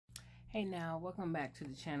Hey now, welcome back to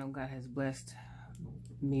the channel God has blessed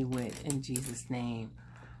me with in Jesus' name.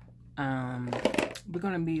 We're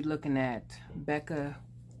going to be looking at Becca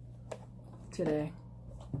today.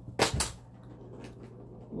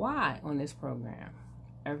 Why on this program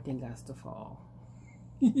everything got to fall?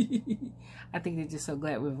 I think they're just so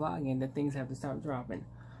glad we're vlogging that things have to stop dropping.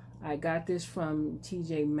 I got this from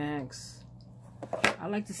TJ Maxx. I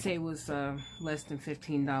like to say it was less than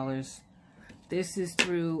 $15. This is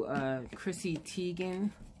through Chrissy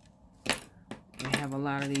Teigen. They have a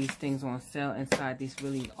lot of these things on sale. Inside this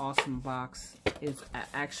really awesome box is an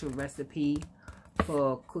actual recipe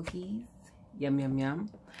for cookies. Yum, yum, yum.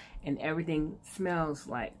 And everything smells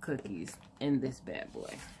like cookies in this bad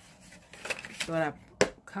boy. So I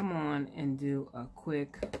come on and do a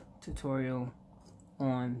quick tutorial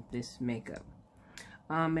on this makeup.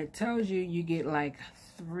 It tells you get like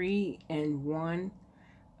 3 in 1.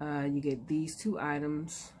 You get these 2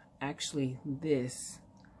 items. Actually, this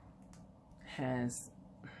has,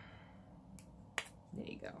 there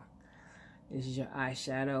you go. This is your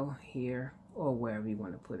eyeshadow here, or wherever you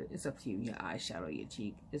want to put it. It's up to you. Your eyeshadow, your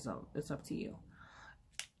cheek. It's up to you.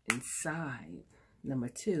 Inside, number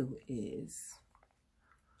 2 is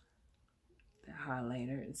the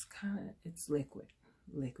highlighter. It's liquid.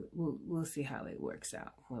 We'll see how it works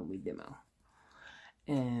out when we demo.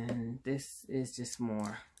 And this is just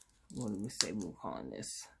more, what do we say we're calling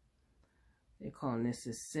this? They're calling this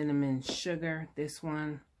a cinnamon sugar. This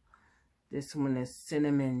one is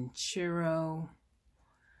cinnamon churro.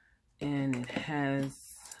 And it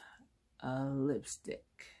has a lipstick.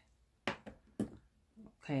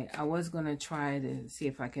 Okay, I was going to try to see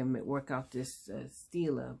if I can work out this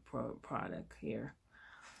Stila product here.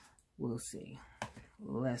 We'll see.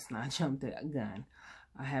 Let's not jump the gun.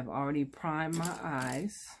 I have already primed my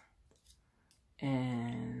eyes,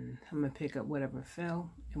 and I'm going to pick up whatever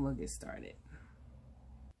fell, and we'll get started.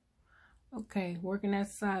 Okay, working that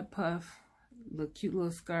side puff, the cute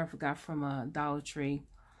little scarf I got from Dollar Tree,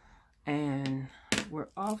 and we're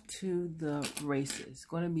off to the races.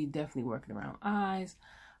 Going to be definitely working around eyes.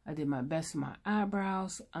 I did my best with my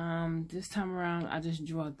eyebrows. This time around, I just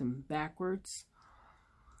drew out them backwards.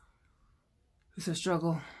 It's a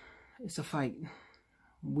struggle. It's a fight.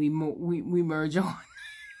 We merge on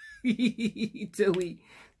till we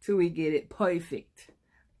get it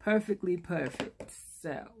perfectly perfect.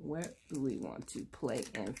 So where do we want to play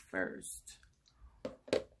in first?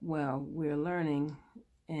 Well, we're learning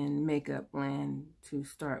in makeup land to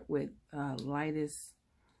start with lightest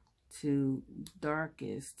to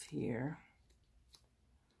darkest here.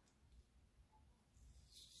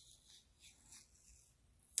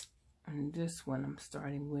 And this one I'm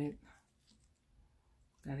starting with.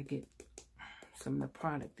 Gotta get some of the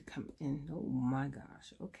product to come in. Oh my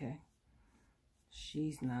gosh. Okay.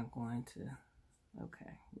 She's not going to.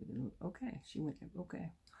 Okay. Okay. She went.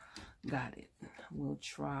 Okay. Got it. We'll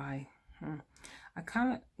try. I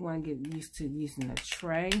kind of want to get used to using a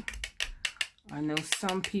tray. I know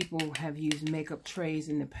some people have used makeup trays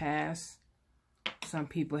in the past. Some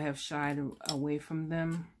people have shied away from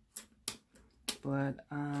them. But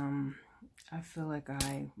I feel like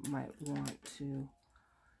I might want to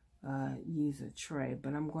use a tray,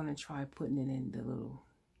 but I'm going to try putting it in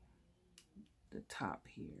the top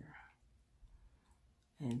here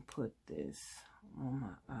and put this on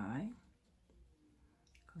my eye,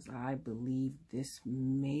 because I believe this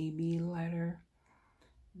may be lighter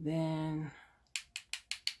than,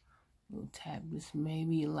 we'll tap, this may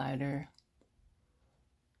be lighter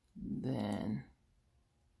than,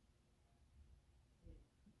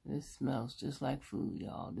 this smells just like food,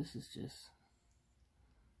 y'all. This is just,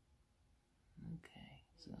 okay,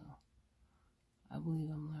 so I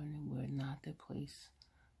believe I'm learning where not to place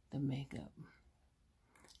the makeup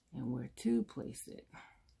and where to place it.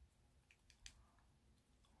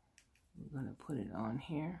 We're going to put it on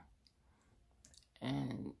here,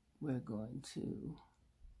 and we're going to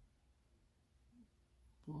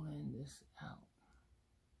blend this out.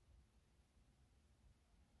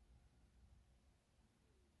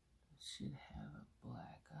 It should have a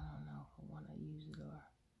black. I don't know if I want to use it, or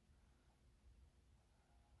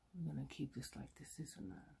I'm going to keep this like this or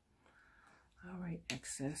not. All right,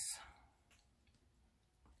 excess.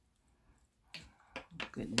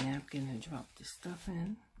 Good napkin to drop this stuff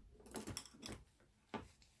in.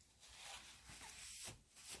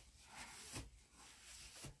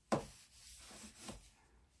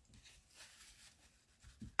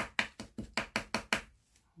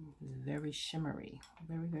 Very shimmery.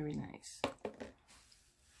 Very, very nice. I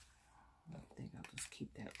think I'll just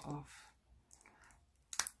keep that off.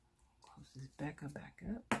 Close this Becca back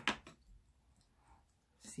up.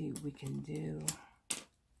 see what we can do.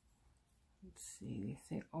 Let's see,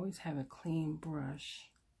 they say always have a clean brush.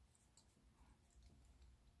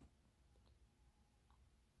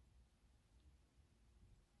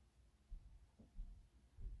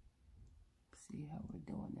 See how we're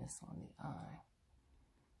doing this on the eye.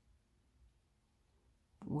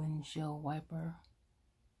 Windshield wiper.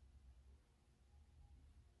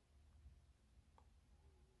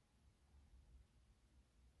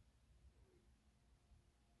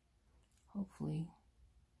 Hopefully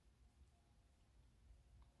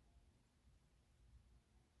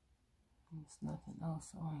there's nothing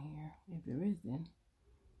else on here. If there is, then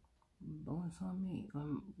bonus on me.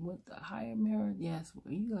 With the higher mirror, yes,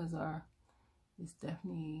 where you guys are, it's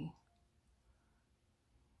definitely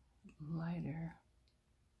lighter.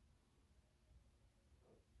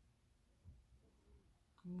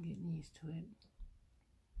 I'm getting used to it.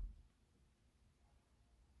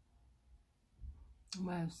 I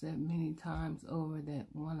might have said many times over that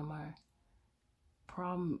one of my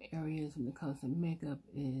problem areas when it comes to makeup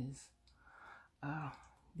is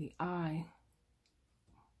the eye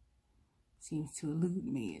seems to elude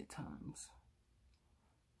me at times.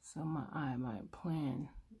 So my plan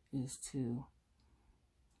is to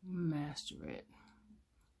master it.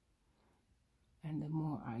 And the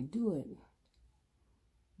more I do it,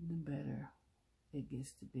 the better it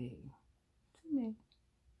gets to be to me.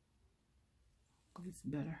 It's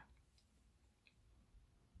better.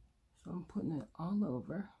 So I'm putting it all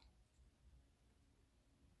over.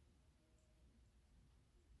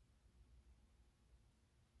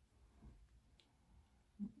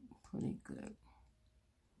 Pretty good.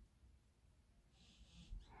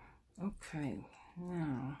 Okay,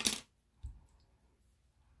 now.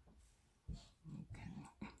 Okay.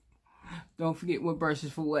 Don't forget what brush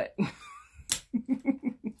is for what.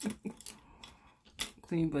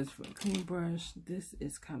 Clean brush for a clean brush. This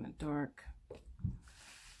is kind of dark.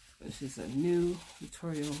 This is a new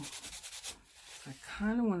tutorial. I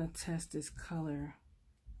kind of want to test this color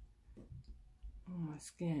on my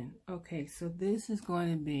skin. Okay, so this is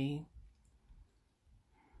going to be,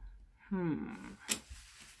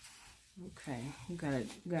 okay, we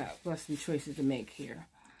got some choices to make here.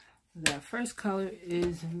 That first color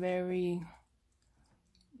is very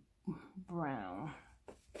brown.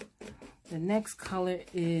 The next color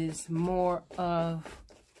is more of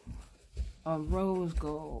a rose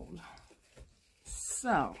gold.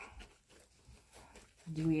 So,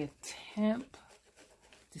 do we attempt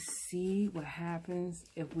to see what happens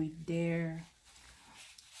if we dare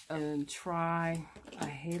try a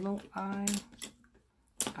halo eye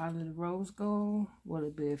out of the rose gold? Will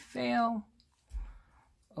it be a fail,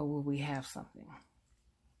 or will we have something?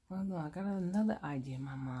 Well, no, I got another idea in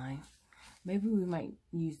my mind. Maybe we might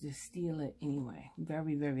use this stila anyway,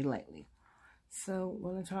 very, very lightly. So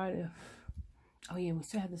we're gonna try to, oh yeah, we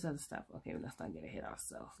still have this other stuff. Okay, let's not get ahead of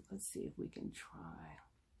ourselves. Let's see if we can try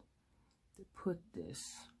to put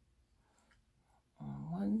this on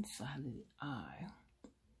one side of the eye.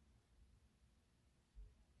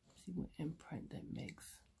 See what imprint that makes.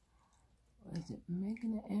 Is it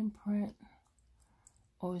making an imprint,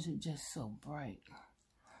 or is it just so bright?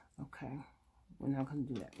 Okay, we're not gonna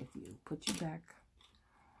do that with you. Put you back.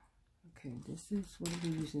 Okay, this is what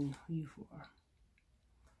we're using you for.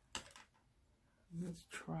 Let's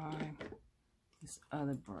try this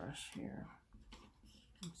other brush here.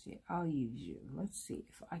 Let's see, I'll use you. Let's see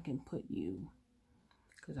if I can put you,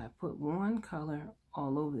 because I put one color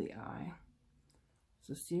all over the eye.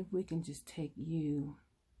 So see if we can just take you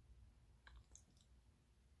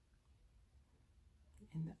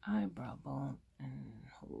in the eyebrow bone and,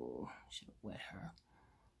 oh, should have wet her.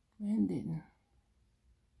 And didn't.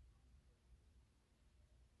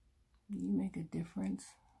 Do you make a difference?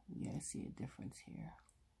 Yeah, I see a difference here.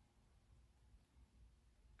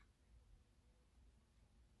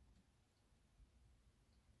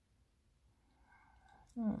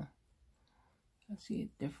 I see a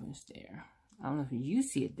difference there. I don't know if you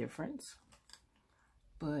see a difference,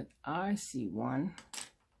 but I see one.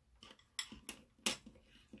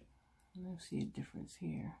 I see a difference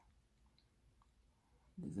here.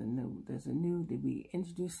 There's a new, did we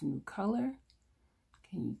introduce a new color?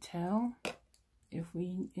 Can you tell if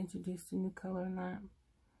we introduced a new color or not?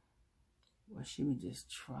 Or should we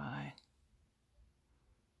just try?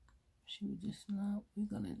 Should we just not? We're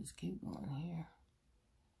gonna just keep going here.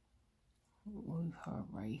 Move her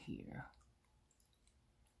right here.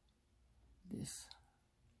 This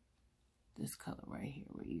color right here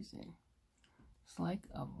we're using. It's like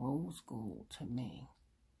a rose gold to me.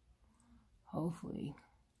 Hopefully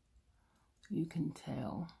you can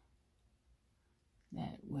tell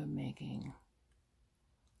that we're making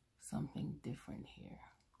something different here.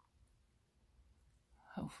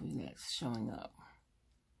 Hopefully that's showing up.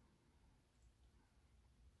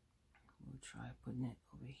 We'll try putting it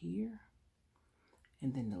over here.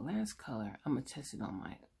 And then the last color, I'm going to test it on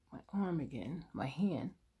my arm again, my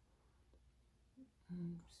hand.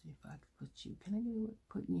 Let's see if I can put you, can I get away with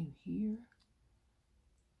putting you here?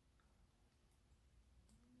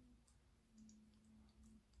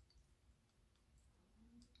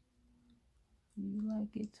 You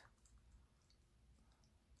like it?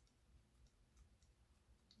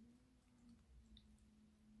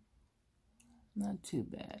 Not too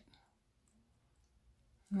bad.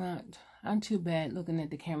 Not too bad looking at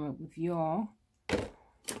the camera with y'all. I'm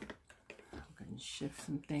going to shift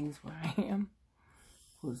some things where I am.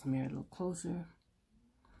 Pull this mirror a little closer.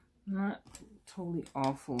 Not totally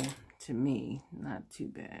awful to me. Not too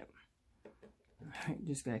bad. Alright,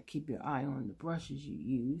 just got to keep your eye on the brushes you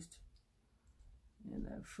used. And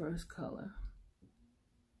that first color.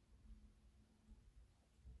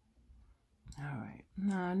 Alright.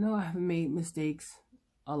 Now, I know I have made mistakes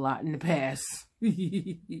a lot in the past.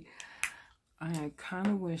 I kind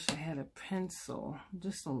of wish I had a pencil.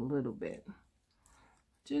 Just a little bit.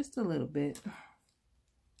 Just a little bit.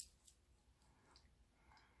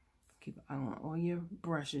 Keep an eye on all your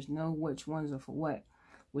brushes. Know which ones are for what.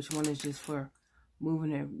 Which one is just for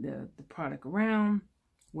moving the product around.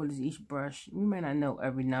 What is each brush? You may not know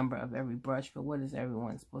every number of every brush, but what is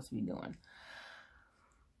everyone supposed to be doing?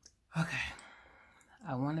 Okay.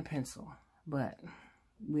 I want a pencil, but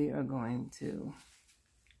we are going to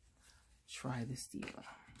try the stila.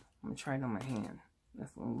 I'm going to try it on my hand.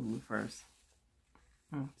 That's what we'll do first.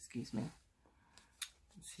 Excuse me.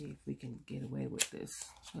 Let's see if we can get away with this,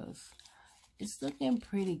 because it's looking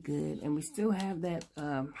pretty good, and we still have that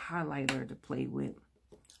highlighter to play with.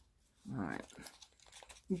 All right.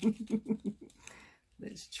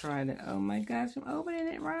 Let's try that. Oh my gosh, I'm opening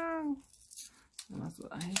it wrong.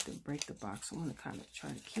 I hate to break the box. I want to kind of try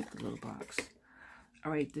to keep the little box.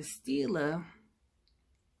 All right, the stila,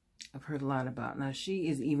 I've heard a lot about. Now, she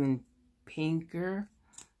is even pinker.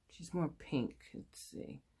 She's more pink. Let's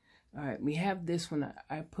see. All right, we have this one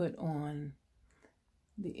I put on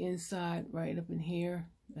the inside right up in here,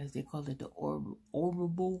 as they call it, the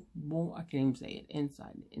orbital. I can't even say it.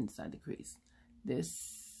 Inside the crease.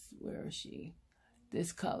 This, where is she?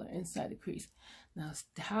 This color inside the crease. Now,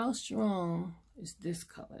 how strong is this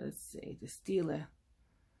color? Let's see. The stila.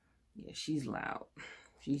 Yeah, she's loud.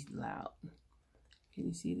 She's loud. Can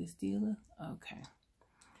you see the stila? Okay.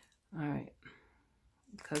 All right.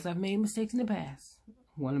 Because I've made mistakes in the past.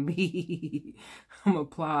 I'm going to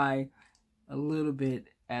apply a little bit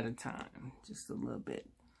at a time. Just a little bit.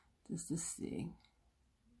 Just to see.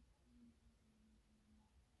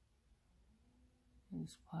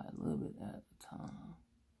 Just apply a little bit at a time.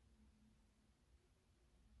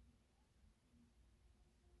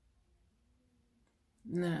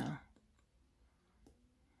 Now,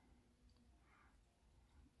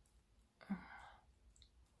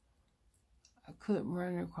 I could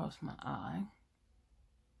run it across my eye.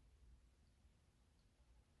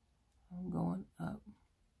 I'm going up,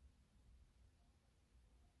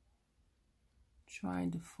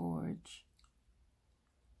 trying to forge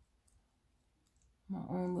my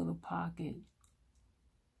own little pocket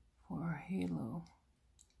for a halo.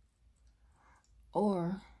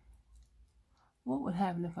 Or, what would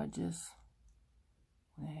happen if I just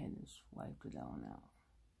went ahead and swiped it on out?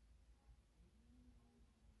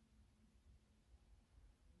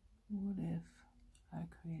 What if I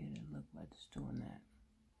created a look by just doing that?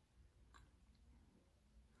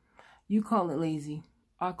 You call it lazy.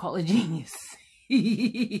 I call it genius.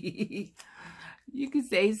 You could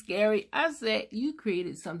say scary. I said you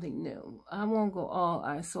created something new. I won't go all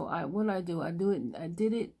eye. So what I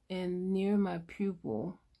did it in near my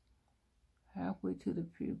pupil, halfway to the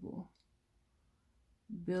pupil,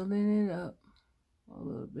 building it up a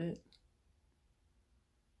little bit,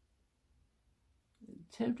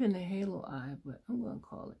 attempting a halo eye, but I'm gonna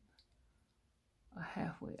call it a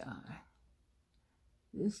halfway eye.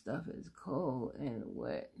 This stuff is cold and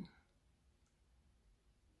wet.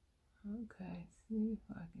 Okay, see if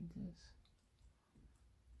I can just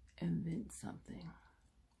invent something.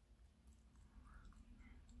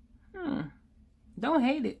 Don't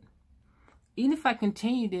hate it. Even if I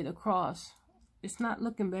continued it across, it's not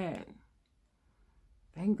looking bad.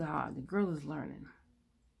 Thank God, the girl is learning.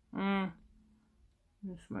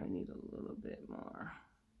 This might need a little bit more.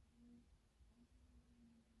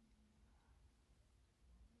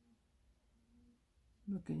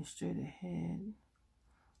 Looking straight ahead.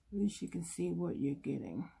 At least you can see what you're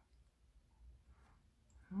getting.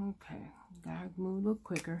 Okay, gotta move a little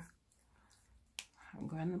quicker. I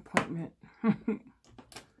got an appointment.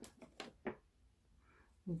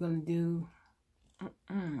 We're gonna do,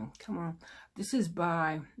 come on. This is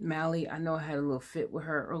by Mally. I know I had a little fit with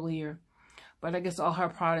her earlier, but I guess all her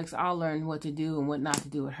products, I'll learn what to do and what not to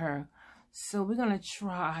do with her. So we're gonna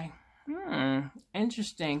try,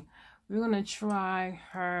 interesting. We're gonna try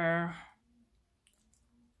her,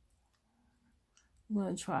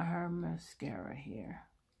 mascara here.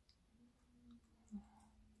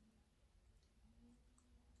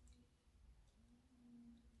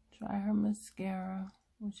 Try her mascara,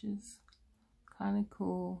 which is kind of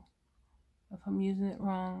cool. If I'm using it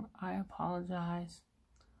wrong, I apologize.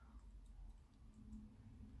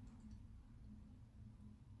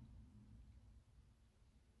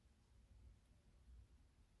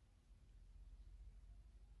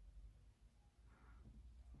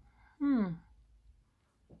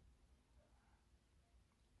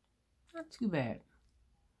 Not too bad.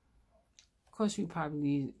 Of course, you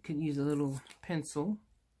probably could use a little pencil.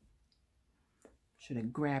 Should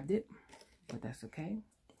have grabbed it, but that's okay.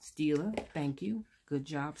 Stila, thank you. Good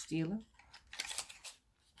job, Stila.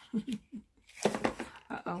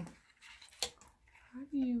 Uh-oh. How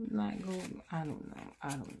do you not go? I don't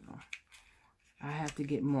know. I have to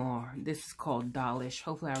get more. This is called dollish.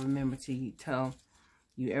 Hopefully I remember to tell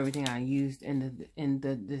you everything I used in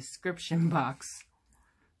the description box.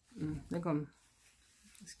 They're gonna,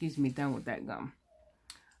 excuse me, done with that gum.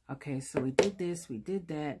 Okay, so we did this, we did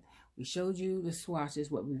that. We showed you the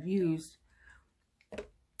swatches, what we've used.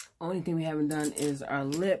 Only thing we haven't done is our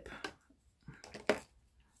lip.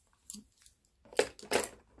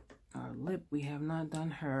 Our lip, we have not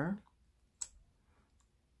done her.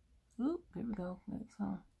 Oop, here we go. That's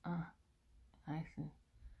all. I see.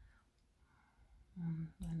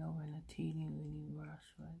 I know we're in a teeny weeny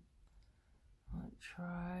brush, but I'll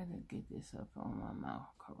try to get this up on my mouth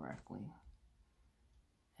correctly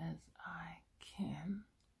as I can.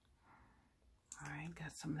 Alright,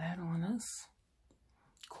 got some of that on us.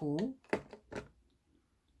 Cool.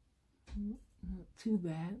 Not too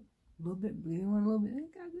bad. A little bit bleeding one, a little bit.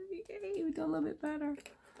 We do a little bit better.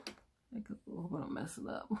 I could, oh, I'm gonna mess it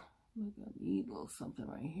up. Look, I need a little something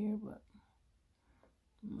right here, but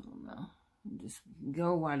I don't know. Just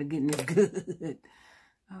go while the getting is good.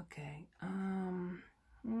 Okay. I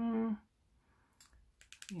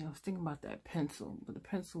was thinking about that pencil, but the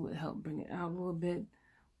pencil would help bring it out a little bit.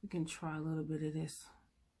 We can try a little bit of this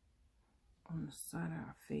on the side of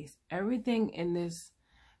our face. Everything in this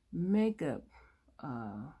makeup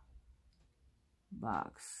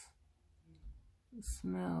box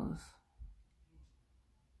smells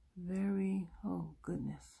very, oh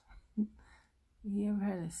goodness. You ever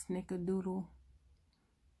had a snickerdoodle?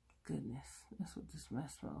 Goodness, that's what this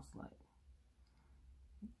mess smells like.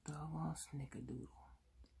 Doggone snickerdoodle.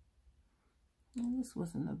 And this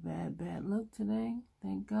wasn't a bad look today,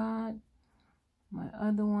 thank God. My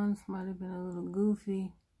other ones might have been a little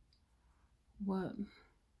goofy, but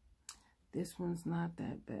this one's not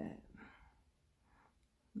that bad.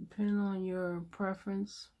 Depending on your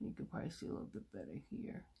preference, you could probably see a little bit better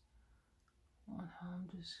here. On how I'm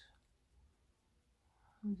just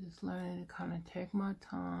learning to kind of take my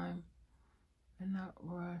time and not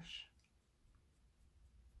rush.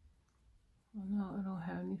 I know I don't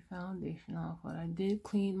have any foundation off, but I did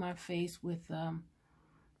clean my face with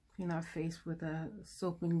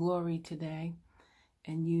Soap and Glory today,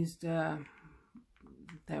 and used that.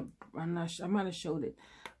 I might have showed it.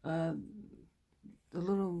 The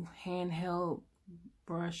little handheld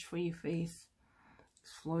brush for your face.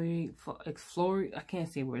 Exfoliate. I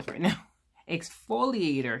can't say words right now.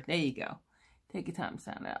 Exfoliator. There you go. Take your time to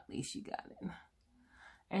sound out. At least you got it.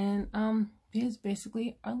 And here's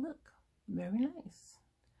basically our look. Very nice.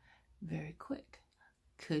 Very quick.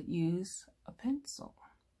 Could use a pencil.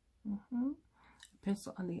 A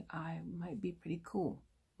pencil on the eye might be pretty cool.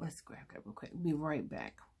 Let's grab that real quick. We'll be right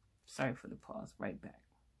back. Sorry for the pause. Right back.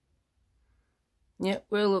 Yep,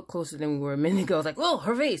 we're a little closer than we were a minute ago. I was like, oh,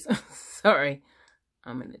 her face. Sorry.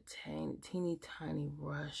 I'm in a teeny tiny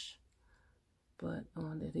rush. But I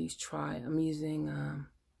wanted to at least try. I'm using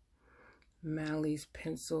Mally's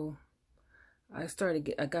pencil. I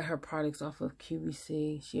got her products off of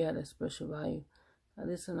QVC. She had a special value. Now,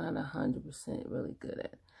 this is not 100% really good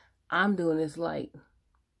at. I'm doing this light.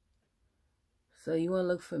 So you want to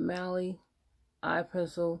look for Mally eye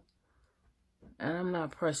pencil. And I'm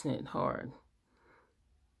not pressing it hard.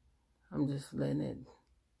 I'm just letting it,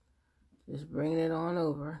 just bringing it on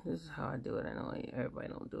over. This is how I do it. I know everybody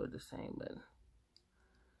don't do it the same, but.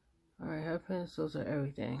 Alright, her pencils are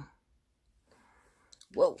everything.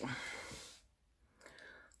 Whoa.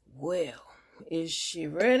 Well, is she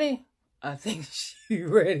ready? I think she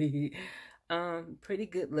ready. Pretty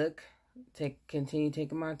good look. Continue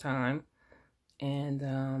taking my time, and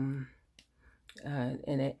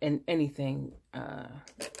and anything,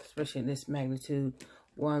 especially in this magnitude,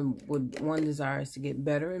 one desires to get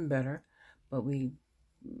better and better, but we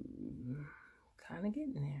kind of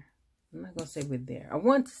getting there. I'm not gonna say we're there. I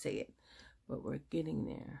want to say it, but we're getting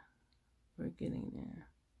there. We're getting there.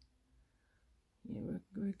 Yeah,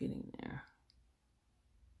 we're getting there.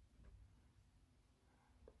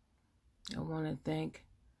 I want to thank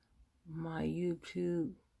my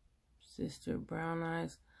YouTube sister, Brown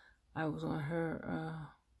Eyes. I was on her,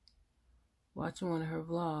 watching one of her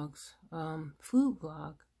vlogs, food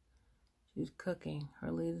vlog. She was cooking,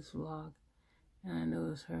 her latest vlog. And I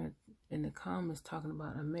noticed her in the comments talking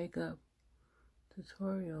about a makeup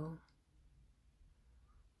tutorial.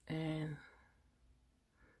 And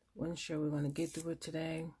wasn't sure we were going to get through it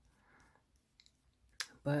today.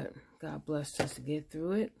 But God blessed us to get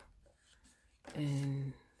through it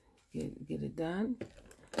and get it done.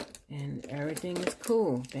 And everything is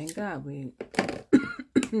cool. Thank God. We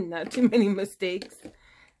not too many mistakes.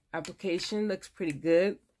 Application looks pretty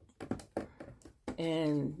good.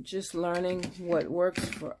 And just learning what works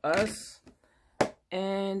for us.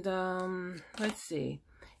 And let's see.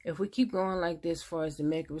 If we keep going like this as far as the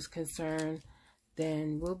makeup is concerned,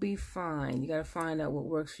 then we'll be fine. You got to find out what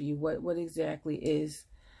works for you. What exactly is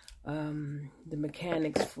the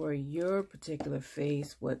mechanics for your particular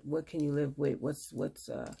face? What can you live with? What's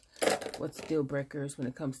deal breakers when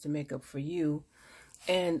it comes to makeup for you?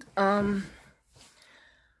 And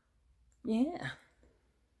yeah,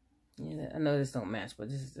 I know this don't match, but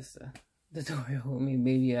this is just a tutorial. I mean,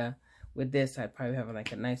 maybe with this I'd probably have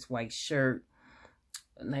like a nice white shirt,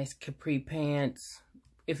 a nice capri pants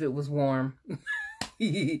if it was warm.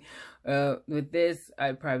 With this,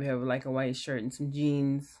 I'd probably have like a white shirt and some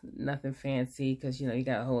jeans, nothing fancy, because you know you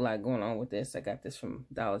got a whole lot going on with this. I got this from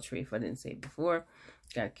Dollar Tree, if I didn't say it before.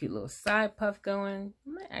 Got a cute little side puff going. I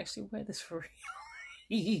might actually wear this for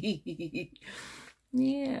real.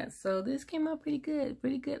 Yeah, so this came out pretty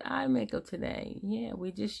good eye makeup today. Yeah,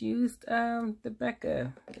 we just used the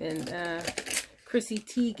Becca and Chrissy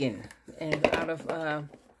Teigen, and out of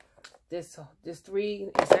this three,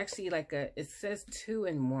 it's actually like it says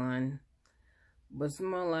 2-in-1, but it's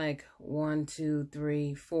more like 1, 2,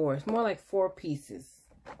 3, 4. It's more like 4 pieces.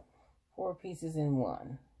 4 pieces in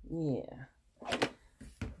one. Yeah.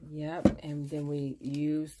 Yep. And then we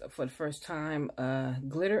used for the first time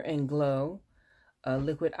Glitter and Glow,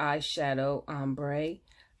 liquid eyeshadow ombre,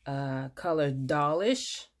 color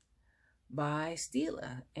Dollish by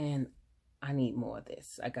Stila. And I need more of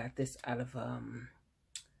this. I got this out of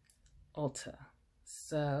Ulta.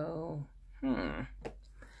 So,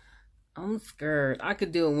 I'm scared. I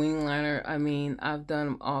could do a wing liner. I mean, I've done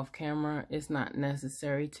them off camera. It's not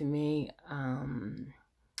necessary to me.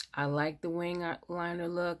 I like the wing liner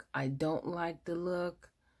look. I don't like the look.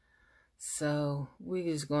 So,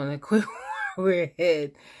 we're just going to quit where we're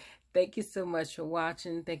headed. Thank you so much for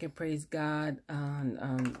watching. Thank and praise God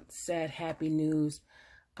on sad, happy news.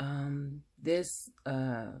 The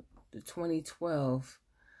 2012,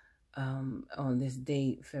 on this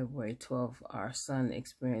date, February 12th, our son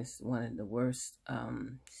experienced one of the worst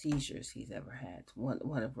seizures he's ever had. One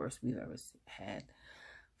of the worst we've ever had.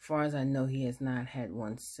 As far as I know, he has not had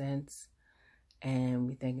one since. And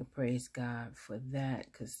we thank and praise God for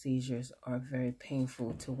that, because seizures are very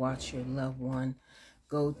painful to watch your loved one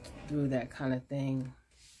go through that kind of thing.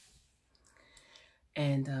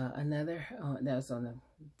 And another, that was on the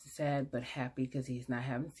sad but happy, because he's not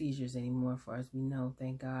having seizures anymore, as far as we know,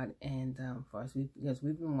 thank God. And because we've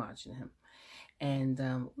been watching him. And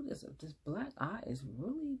this black eye is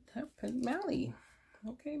really Mally.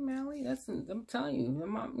 Okay, Mally, I'm telling you,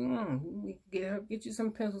 we get you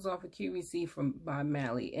some pencils off of QVC by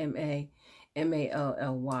Mally, Mally. And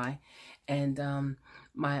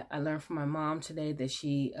I learned from my mom today that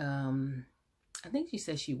she I think she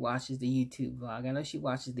says she watches the YouTube vlog. I know she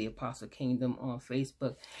watches the Apostle Kingdom on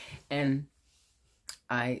Facebook. And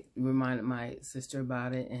I reminded my sister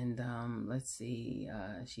about it. And let's see.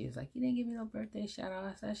 She was like, you didn't give me no birthday shout out.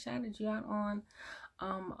 I said, I shouted you out on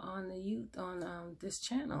this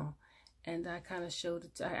channel. And I kind of showed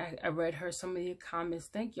it. I read her some of your comments.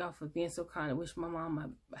 Thank y'all for being so kind. I wish my mom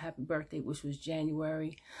a happy birthday, which was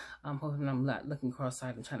January. I'm hoping I'm not looking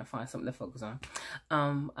cross-eyed and trying to find something to focus on.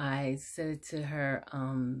 I said it to her.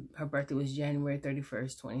 Her birthday was January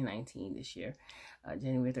 31st, 2019 this year.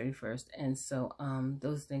 January 31st. And so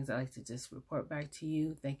those things I like to just report back to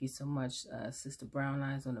you. Thank you so much, Sister Brown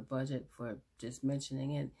Eyes on the Budget, for just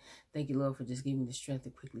mentioning it. Thank you, Lord, for just giving me the strength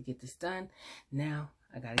to quickly get this done. Now,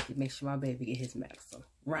 I gotta make sure my baby get his medicine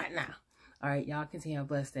right now. All right, y'all continue to have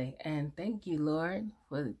a blessed day. And thank you, Lord,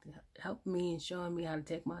 for helping me and showing me how to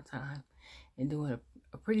take my time and doing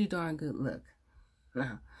a pretty darn good look.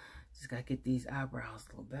 Now, just gotta get these eyebrows a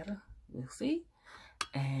little better. We'll see.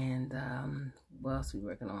 And what else we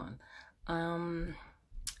working on?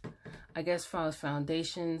 I guess as far as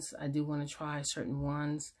foundations, I do want to try certain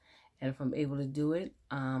ones. And if I'm able to do it,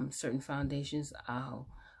 certain foundations, I'll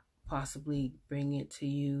possibly bring it to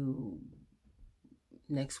you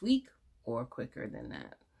next week or quicker than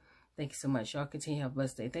that. Thank you so much. Y'all continue to have a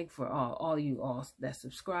blessed day. Thank you for all you all that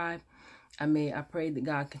subscribe. I pray that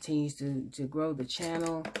God continues to grow the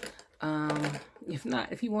channel. If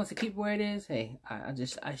not, if he wants to keep where it is, hey,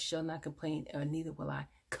 I shall not complain, or neither will I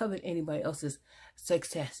covet anybody else's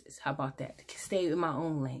successes. How about that? Stay in my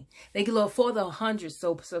own lane. Thank you, Lord, for the 100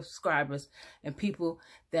 subscribers and people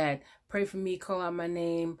that pray for me, call out my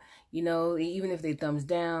name. You know, even if they thumbs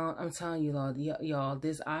down, I'm telling you, Lord, y'all,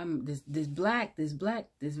 this black, this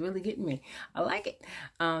really getting me. I like it.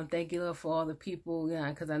 Thank you, Lord, for all the people.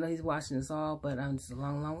 Yeah, because I know he's watching us all, but it's a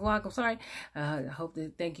long vlog. I'm sorry. I hope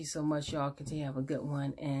that. Thank you so much, y'all. Continue to have a good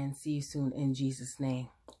one, and see you soon in Jesus' name.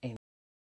 Amen.